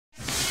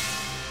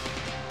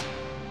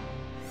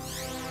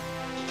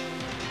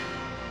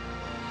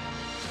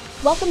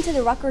Welcome to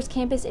the Rutgers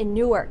campus in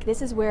Newark.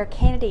 This is where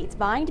candidates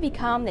vying to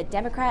become the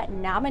Democrat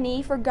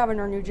nominee for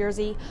governor of New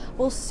Jersey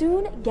will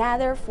soon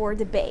gather for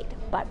debate.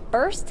 But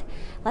first,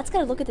 let's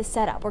get a look at the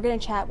setup. We're going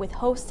to chat with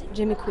host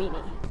Jim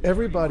McQueenie.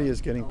 Everybody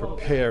is getting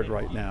prepared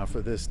right now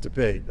for this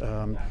debate.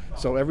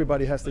 So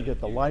everybody has to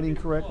get the lighting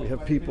correct. We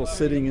have people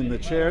sitting in the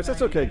chairs.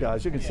 That's okay,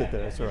 guys. You can sit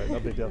there. That's all right.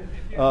 No big deal.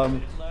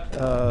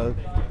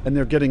 And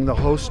they're getting the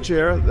host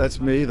chair.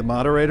 That's me, the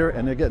moderator,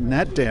 and they're getting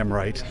that damn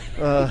right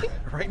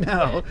right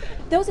now.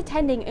 Those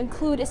attending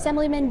include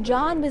Assemblyman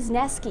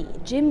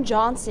Wisniewski, Jim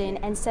Johnson,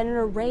 and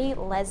Senator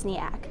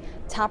Lesniak.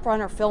 Top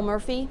runner Phil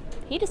Murphy,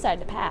 he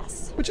decided to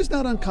pass. Which is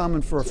not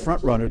uncommon for a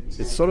front runner.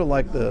 It's sort of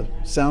like the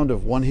sound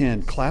of one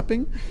hand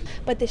clapping.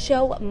 But the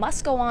show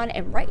must go on,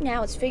 and right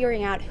now it's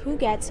figuring out who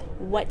gets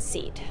what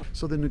seat.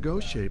 So they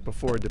negotiate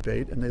before a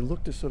debate, and they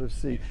look to sort of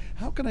see,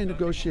 how can I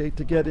negotiate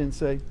to get in,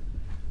 say,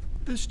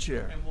 this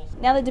chair?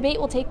 Now the debate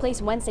will take place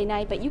Wednesday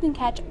night, but you can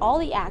catch all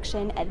the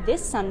action at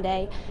this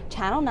Sunday,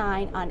 Channel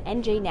 9 on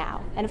NJ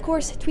Now. And of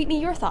course, tweet me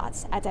your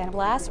thoughts at Diana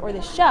Blass or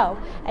the show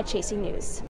at Chasing News.